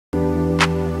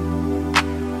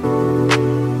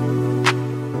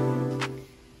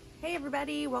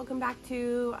everybody, welcome back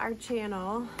to our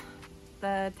channel.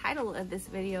 The title of this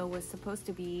video was supposed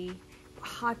to be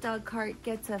hot dog cart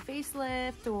gets a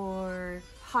facelift, or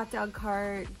hot dog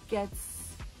cart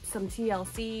gets some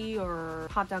TLC, or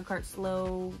hot dog cart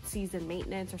slow season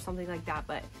maintenance, or something like that.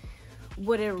 But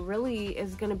what it really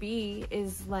is going to be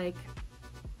is like,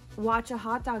 watch a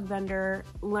hot dog vendor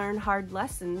learn hard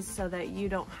lessons so that you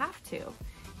don't have to,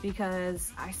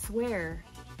 because I swear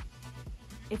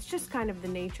it's just kind of the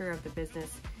nature of the business.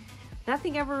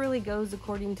 Nothing ever really goes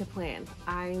according to plan.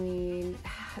 I mean,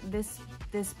 this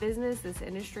business, this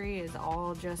industry is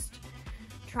all just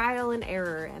trial and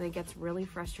error, and it gets really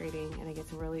frustrating and it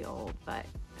gets really old, but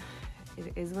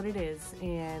it is what it is.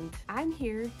 And I'm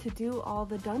here to do all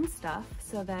the dumb stuff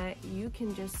so that you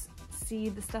can just see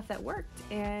the stuff that worked,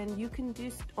 and you can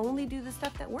just only do the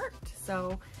stuff that worked.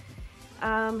 So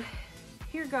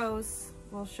here goes.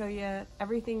 We'll show you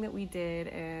everything that we did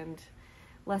and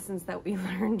lessons that we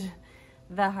learned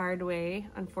the hard way,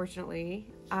 unfortunately.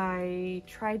 I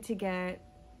tried to get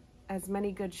as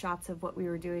many good shots of what we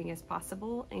were doing as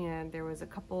possible, and there was a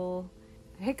couple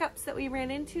hiccups that we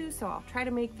ran into, so I'll try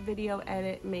to make the video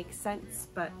edit make sense.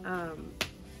 But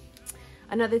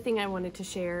another thing I wanted to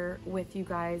share with you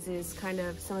guys is kind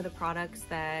of some of the products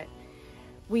that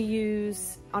we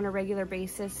use on a regular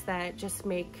basis that just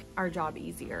make our job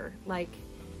easier. Like,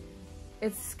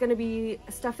 it's gonna be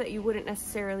stuff that you wouldn't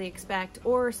necessarily expect,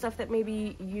 or stuff that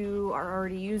maybe you are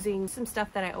already using. Some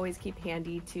stuff that I always keep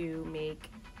handy to make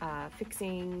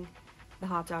fixing the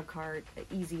hot dog cart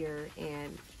easier,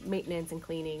 and maintenance and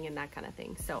cleaning and that kind of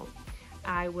thing. So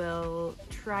I will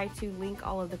try to link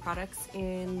all of the products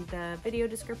in the video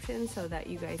description so that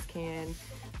you guys can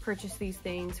purchase these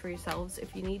things for yourselves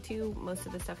if you need to. Most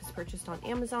of the stuff is purchased on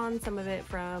Amazon, some of it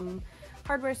from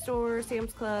hardware stores,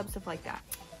 Sam's Club, stuff like that.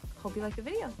 Hope you like the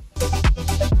video.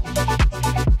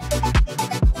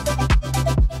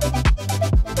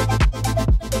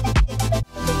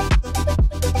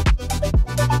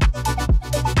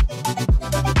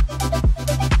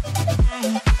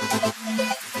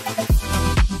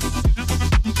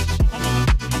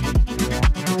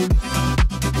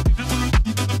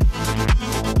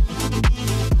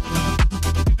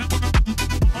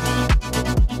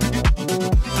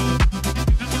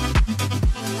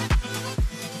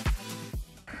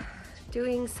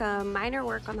 Doing some minor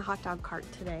work on the hot dog cart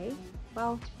today.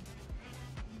 Well,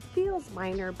 feels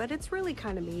minor, but it's really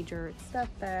kind of major. It's stuff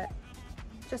that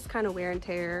just kind of wear and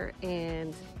tear,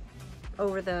 and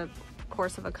over the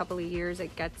course of a couple of years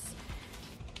it gets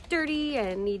dirty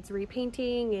and needs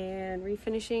repainting and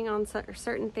refinishing on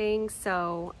certain things.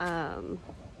 So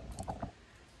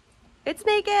it's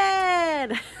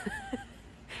naked.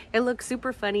 It looks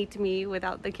super funny to me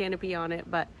without the canopy on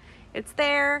it, but it's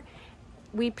there.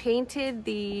 We painted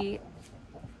the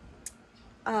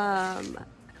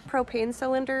propane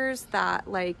cylinders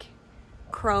that like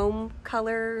chrome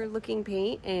color looking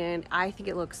paint, and I think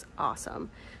it looks awesome.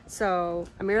 So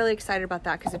I'm really excited about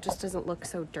that, because it just doesn't look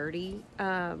so dirty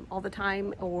all the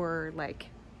time, or like,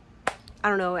 I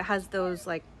don't know, it has those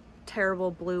like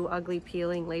terrible blue ugly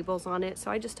peeling labels on it.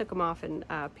 So I just took them off and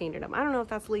painted them. I don't know if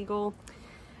that's legal.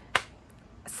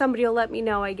 Somebody will let me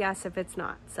know, I guess, if it's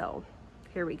not. So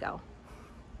here we go.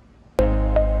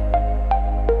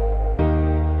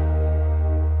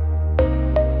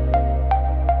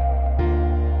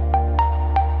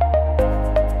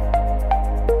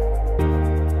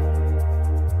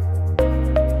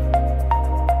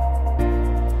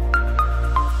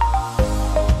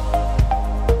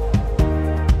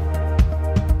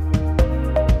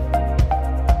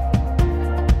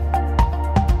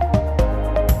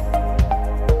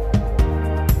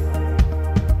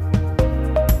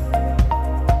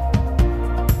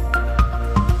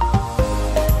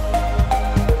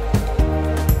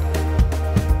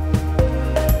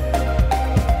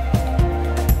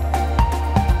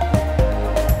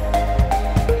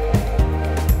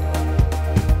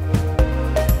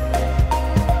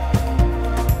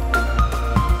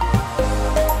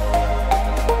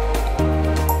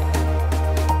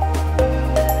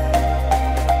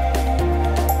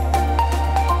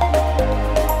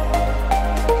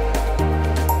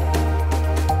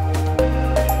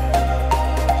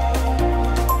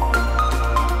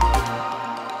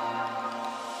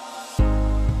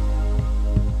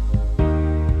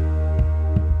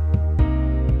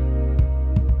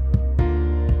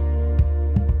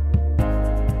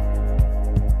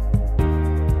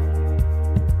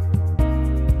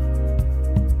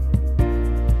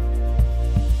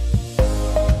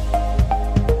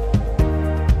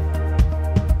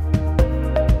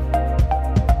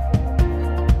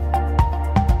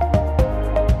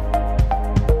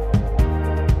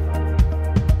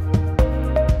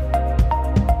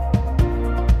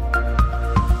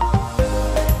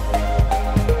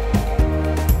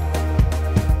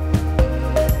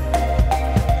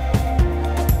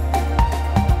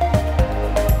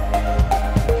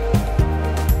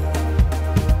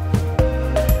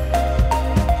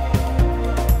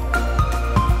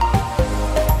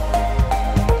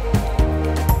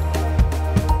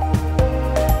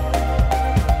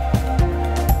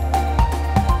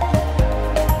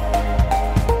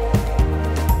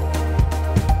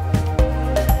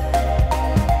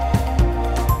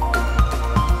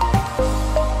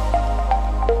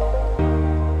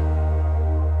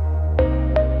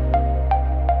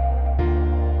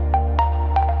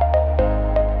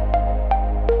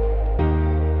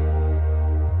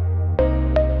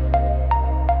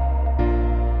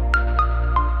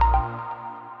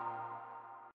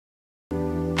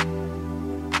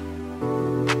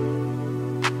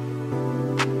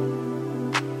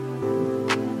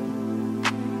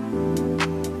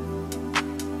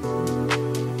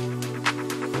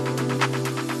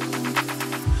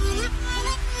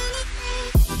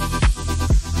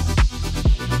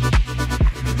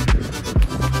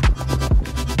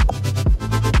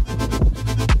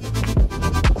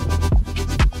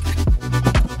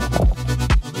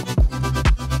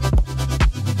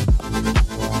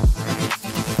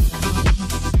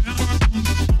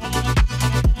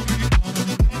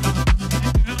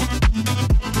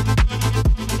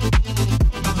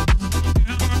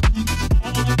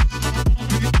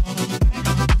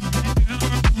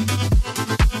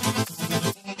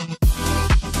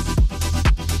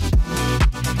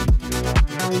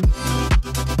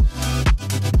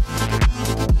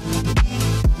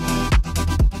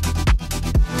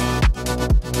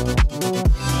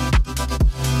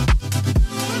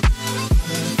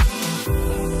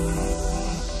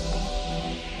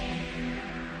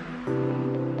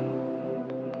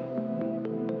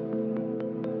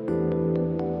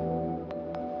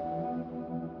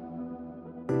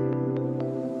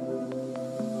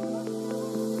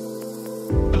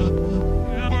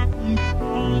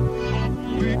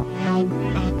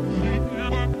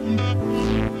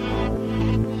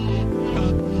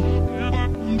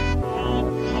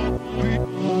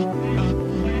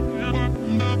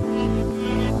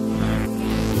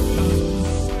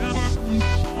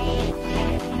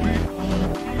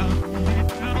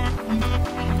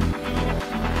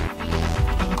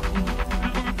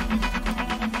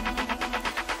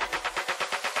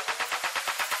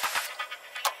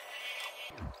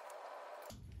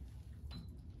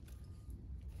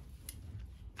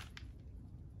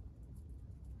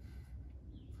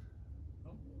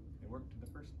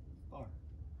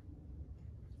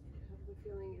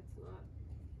 feeling it's not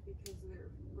because they're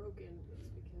broken,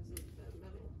 it's because of the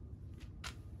metal.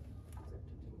 They're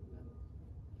touching the metal.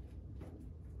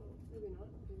 Oh, maybe not.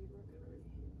 Maybe broke it already.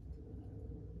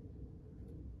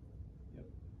 Yep.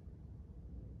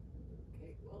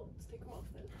 Okay, well, let's take them off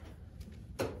then.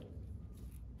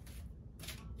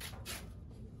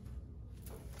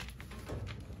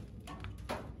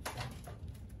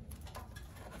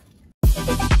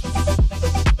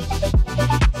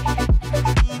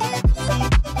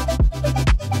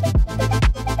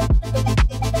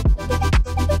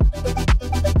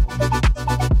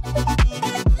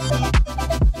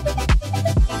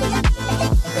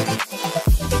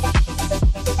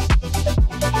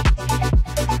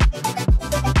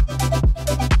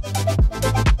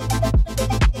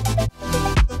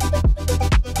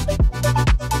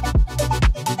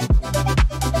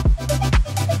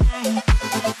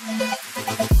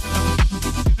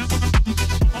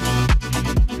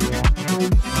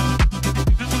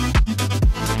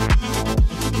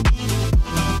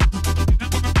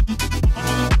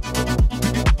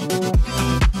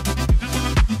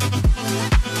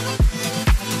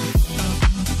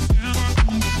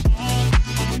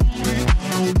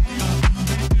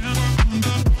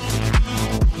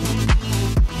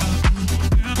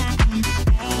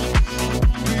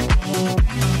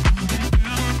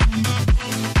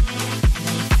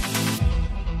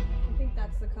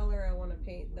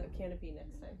 Canopy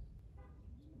next time.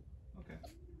 Okay.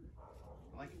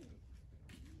 I like it.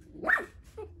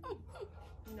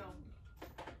 No.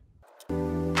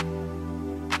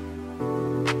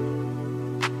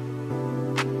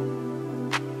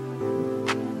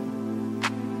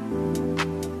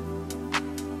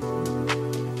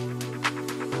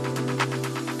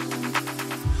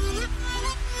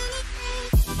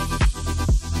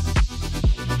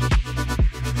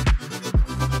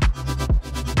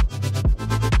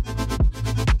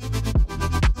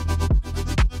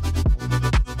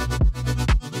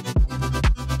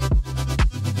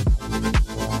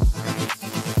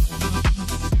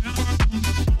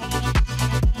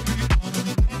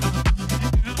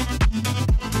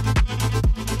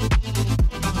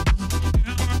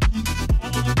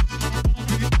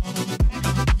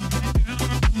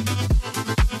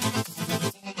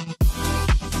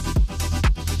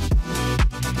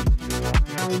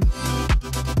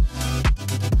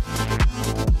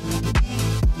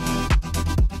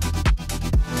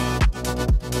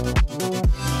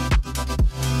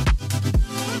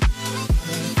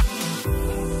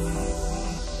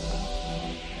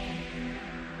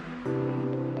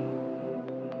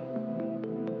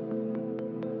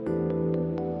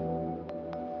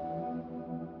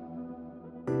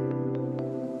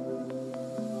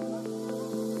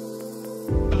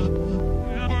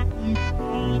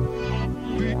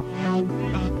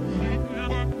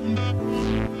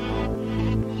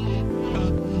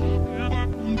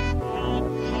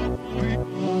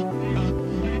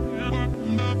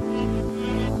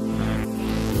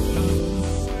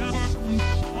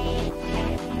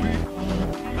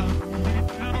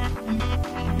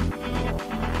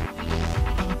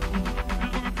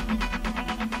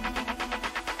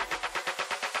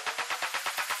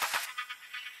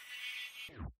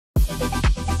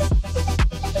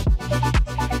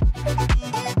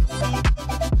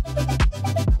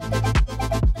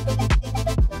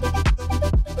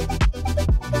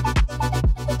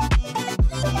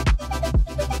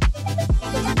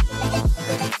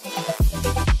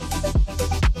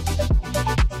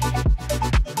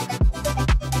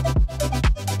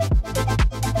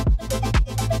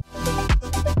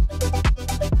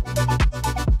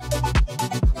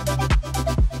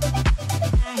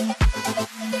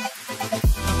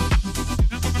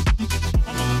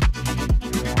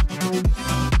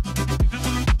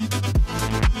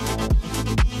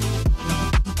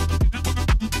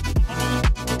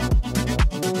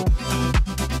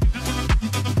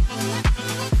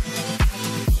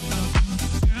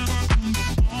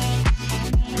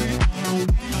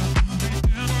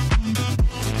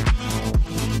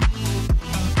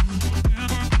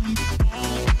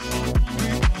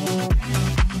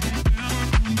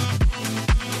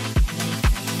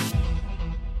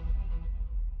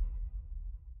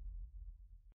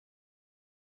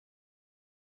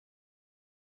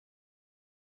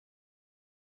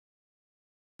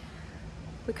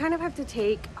 We kind of have to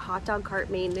take hot dog cart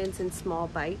maintenance in small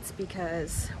bites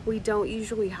because we don't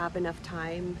usually have enough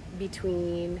time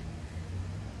between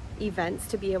events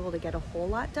to be able to get a whole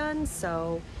lot done.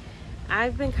 So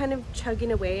I've been kind of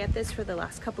chugging away at this for the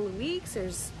last couple of weeks.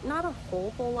 There's not a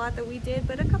whole lot that we did,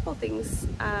 but a couple things.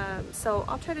 So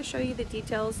I'll try to show you the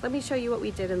details. Let me show you what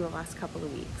we did in the last couple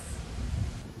of weeks.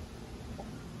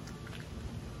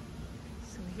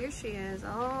 here she is,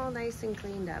 all nice and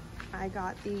cleaned up. I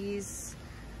got these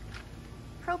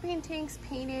propane tanks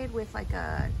painted with like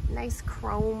a nice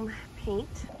chrome paint.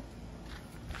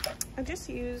 I just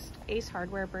used Ace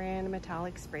Hardware brand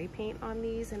metallic spray paint on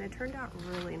these, and it turned out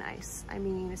really nice. I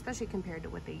mean, especially compared to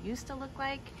what they used to look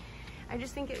like. I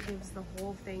just think it gives the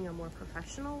whole thing a more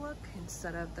professional look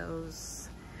instead of those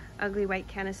ugly white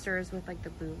canisters with like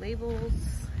the blue labels.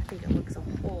 I think it looks a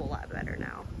whole lot better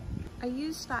now. I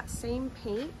used that same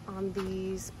paint on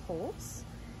these poles.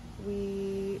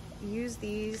 We use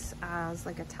these as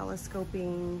like a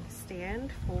telescoping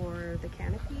stand for the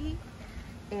canopy,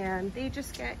 and they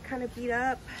just get kind of beat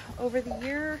up over the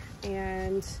year,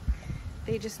 and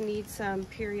they just need some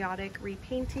periodic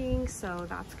repainting. So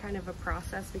that's kind of a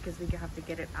process because we have to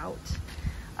get it out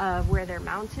of where they're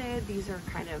mounted. These are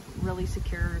kind of really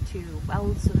secure to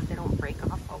welds so that they don't break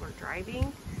off while we're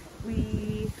driving.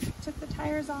 We took the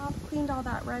tires off, cleaned all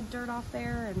that red dirt off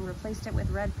there, and replaced it with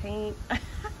red paint.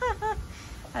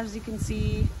 As you can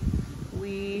see,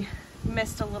 we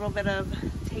missed a little bit of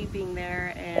taping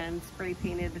there and spray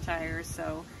painted the tires,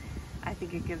 so I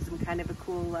think it gives them kind of a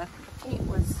cool look. The paint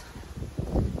was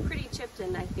pretty chipped,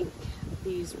 and I think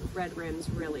these red rims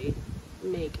really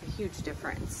make a huge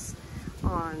difference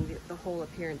on the whole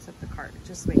appearance of the cart. It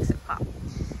just makes it pop.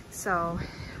 So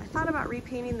I thought about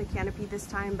repainting the canopy this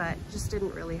time, but just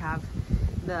didn't really have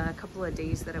the couple of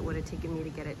days that it would have taken me to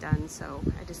get it done. So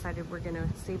I decided we're gonna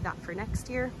save that for next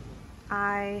year.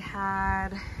 I had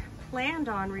planned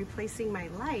on replacing my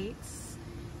lights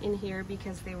in here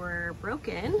because they were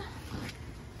broken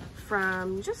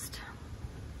from just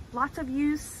lots of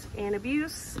use and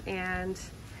abuse, and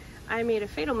I made a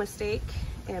fatal mistake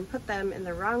and put them in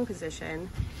the wrong position.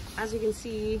 As you can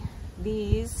see,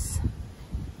 these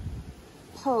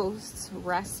posts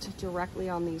rest directly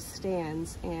on these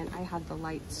stands, and I had the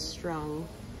lights strung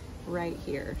right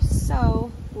here.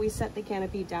 So we set the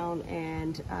canopy down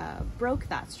and broke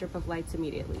that strip of lights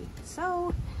immediately.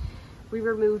 So we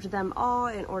removed them all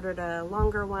and ordered a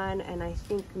longer one, and I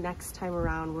think next time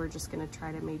around we're just gonna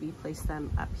try to maybe place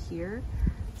them up here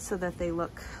so that they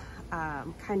look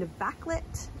kind of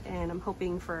backlit, and I'm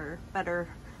hoping for better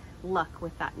luck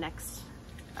with that next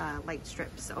light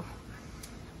strip. So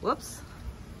whoops.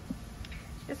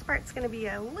 This part's gonna be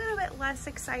a little bit less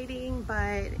exciting,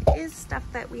 but it is stuff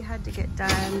that we had to get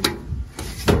done.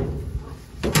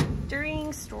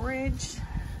 During storage,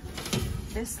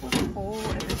 this little hole,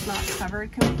 if it's not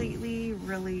covered completely,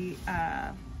 really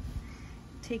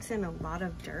takes in a lot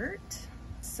of dirt.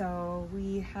 So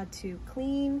we had to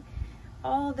clean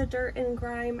all the dirt and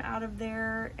grime out of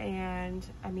there, and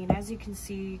I mean, as you can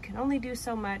see, you can only do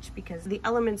so much because the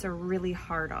elements are really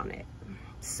hard on it.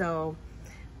 So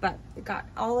but got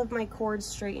all of my cords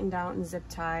straightened out and zip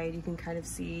tied. You can kind of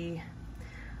see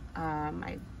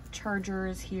my charger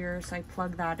is here, so I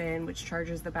plug that in, which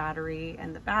charges the battery,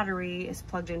 and the battery is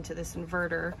plugged into this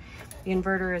inverter. The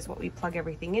inverter is what we plug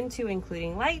everything into,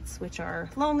 including lights, which are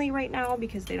lonely right now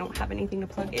because they don't have anything to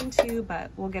plug into,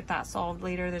 but we'll get that solved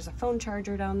later. There's a phone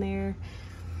charger down there,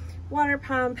 water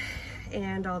pump,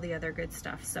 and all the other good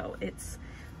stuff. So it's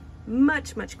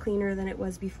much cleaner than it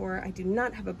was before. I do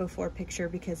not have a before picture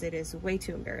because it is way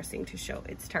too embarrassing to show.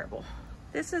 It's terrible.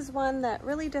 This is one that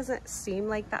really doesn't seem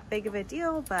like that big of a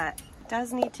deal, but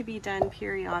does need to be done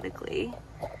periodically.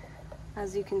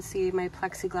 As you can see, my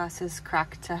plexiglass is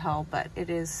cracked to hell, but it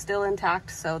is still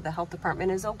intact, so the health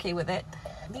department is okay with it.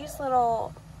 These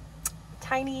little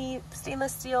tiny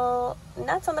stainless steel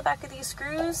nuts on the back of these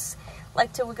screws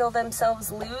like to wiggle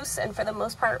themselves loose, and for the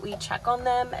most part we check on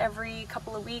them every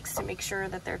couple of weeks to make sure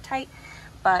that they're tight,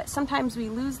 but sometimes we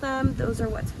lose them. Those are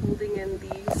what's holding in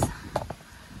these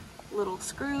little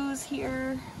screws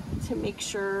here to make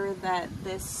sure that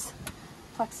this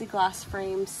plexiglass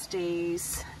frame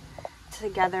stays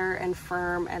together and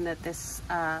firm, and that this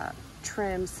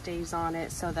trim stays on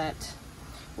it so that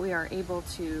we are able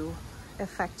to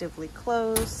effectively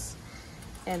close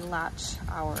and latch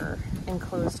our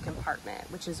enclosed compartment,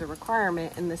 which is a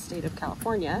requirement in the state of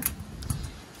California.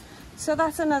 So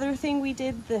that's another thing we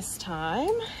did this time.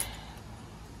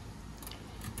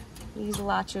 These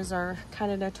latches are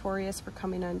kind of notorious for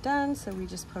coming undone, so we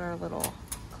just put our little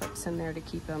clips in there to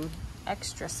keep them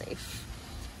extra safe.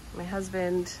 My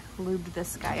husband lubed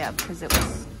this guy up because it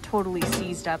was totally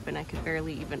seized up and I could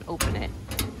barely even open it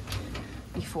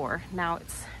before. Now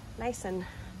it's nice and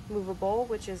movable,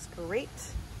 which is great.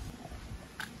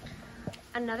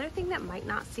 Another thing that might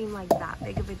not seem like that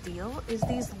big of a deal is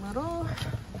these little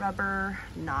rubber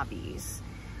knobbies.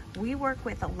 We work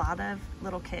with a lot of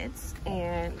little kids,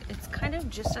 and it's kind of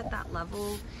just at that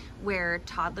level where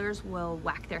toddlers will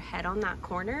whack their head on that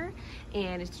corner,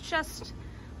 and it's just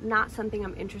not something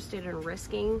I'm interested in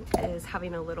risking, is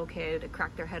having a little kid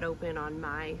crack their head open on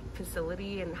my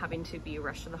facility and having to be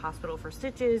rushed to the hospital for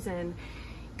stitches and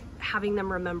having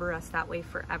them remember us that way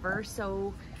forever.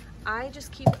 So I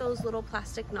just keep those little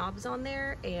plastic knobs on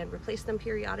there and replace them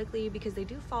periodically because they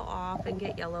do fall off and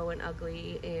get yellow and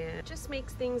ugly, and it just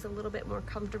makes things a little bit more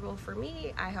comfortable for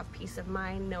me. I have peace of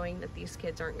mind knowing that these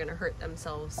kids aren't going to hurt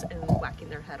themselves and whacking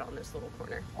their head on this little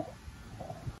corner.